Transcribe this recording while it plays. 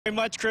Very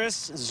much,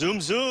 Chris.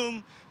 Zoom,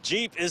 zoom.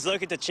 Jeep is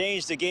looking to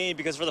change the game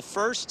because for the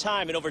first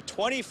time in over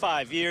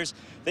 25 years,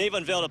 they've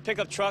unveiled a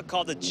pickup truck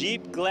called the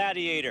Jeep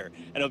Gladiator.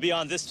 And it'll be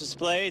on this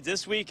display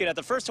this weekend at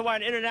the First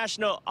Hawaiian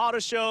International Auto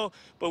Show.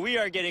 But we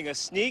are getting a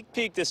sneak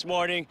peek this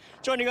morning.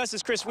 Joining us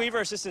is Chris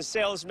Weaver, Assistant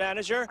Sales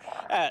Manager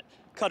at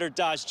Cutter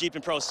Dodge Jeep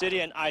in Pro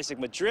City, and Isaac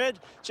Madrid,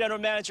 General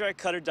Manager at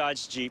Cutter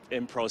Dodge Jeep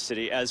in Pro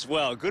City as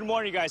well. Good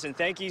morning, guys, and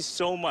thank you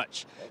so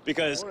much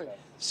because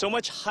so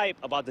much hype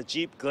about the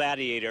Jeep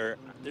Gladiator.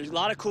 There's a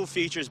lot of cool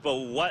features, but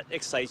what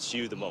excites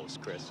you the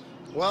most, Chris?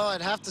 Well,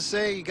 I'd have to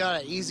say you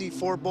got an easy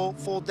 4-bolt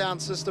fold-down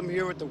system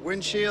here with the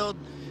windshield,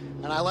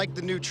 and I like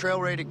the new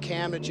trail-rated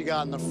cam that you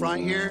got in the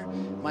front here.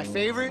 My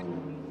favorite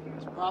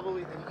is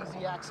probably the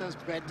easy access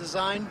bed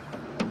design,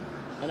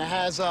 and it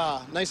has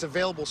nice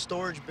available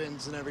storage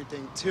bins and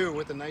everything too,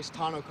 with a nice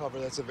tonneau cover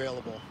that's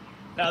available.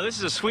 Now, this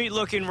is a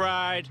sweet-looking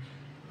ride.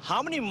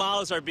 How many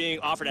models are being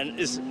offered?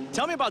 And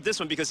tell me about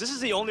this one, because this is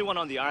the only one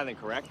on the island,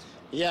 correct?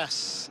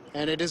 Yes,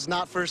 and it is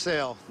not for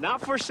sale.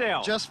 Not for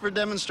sale. Just for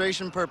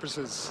demonstration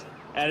purposes.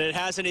 And it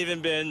hasn't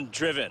even been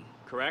driven,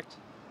 correct?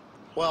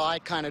 Well, I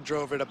kind of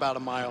drove it about a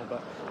mile,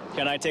 but...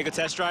 Can I take a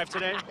test drive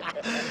today?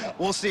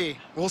 We'll see.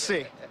 We'll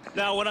see.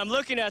 Now, when I'm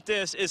looking at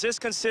this, is this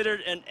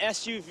considered an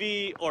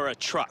SUV or a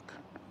truck?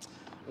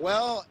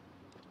 Well,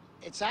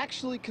 it's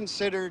actually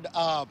considered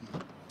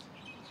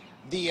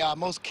the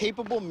most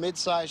capable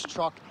mid-sized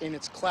truck in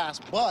its class,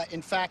 but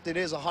in fact it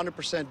is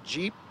 100%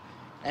 Jeep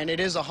and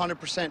it is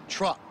 100%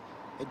 truck.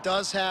 It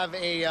does have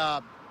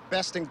a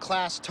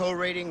best-in-class tow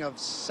rating of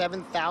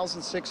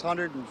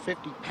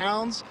 7,650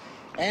 pounds,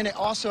 and it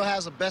also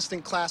has a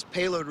best-in-class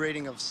payload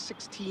rating of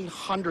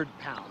 1,600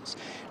 pounds.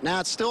 Now,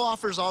 it still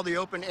offers all the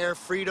open-air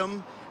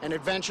freedom and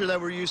adventure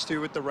that we're used to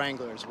with the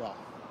Wrangler as well.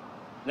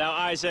 Now,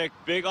 Isaac,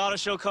 big auto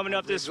show coming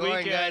up this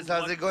weekend. Guys,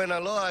 how's it going?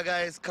 Aloha,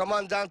 guys. Come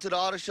on down to the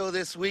auto show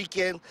this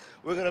weekend.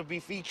 We're going to be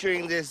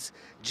featuring this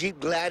Jeep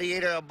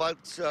Gladiator, a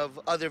bunch of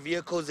other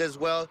vehicles as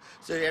well,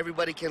 so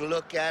everybody can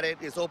look at it.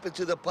 It's open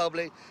to the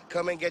public.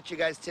 Come and get you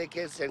guys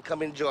tickets and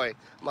come enjoy.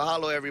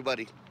 Mahalo,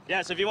 everybody.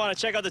 Yeah, so if you want to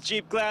check out the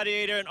Jeep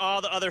Gladiator and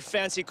all the other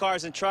fancy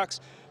cars and trucks,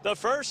 the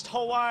First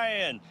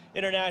Hawaiian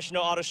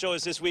International Auto Show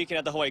is this weekend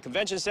at the Hawaii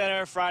Convention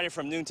Center, Friday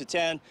from noon to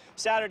 10,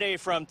 Saturday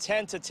from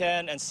 10 to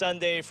 10, and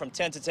Sunday from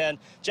 10 to 10.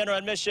 General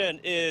admission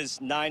is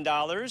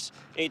 $9,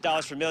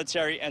 $8 for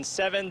military, and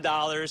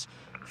 $7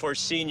 for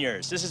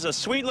seniors. This is a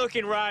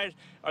sweet-looking ride.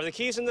 Are the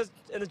keys in the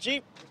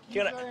Jeep?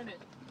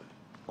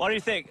 What do you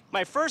think?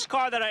 My first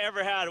car that I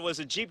ever had was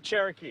a Jeep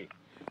Cherokee,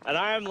 and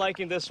I am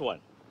liking this one.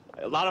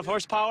 A lot of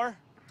horsepower?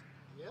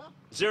 Yeah.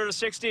 0 to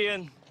 60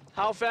 in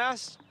how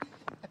fast?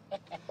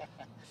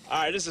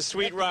 All right, this is a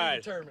sweet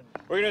ride.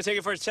 We're going to take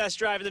it for a test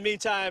drive. In the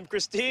meantime,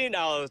 Christine,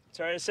 I'll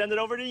try to send it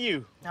over to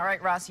you. All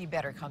right, Ross, you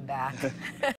better come back.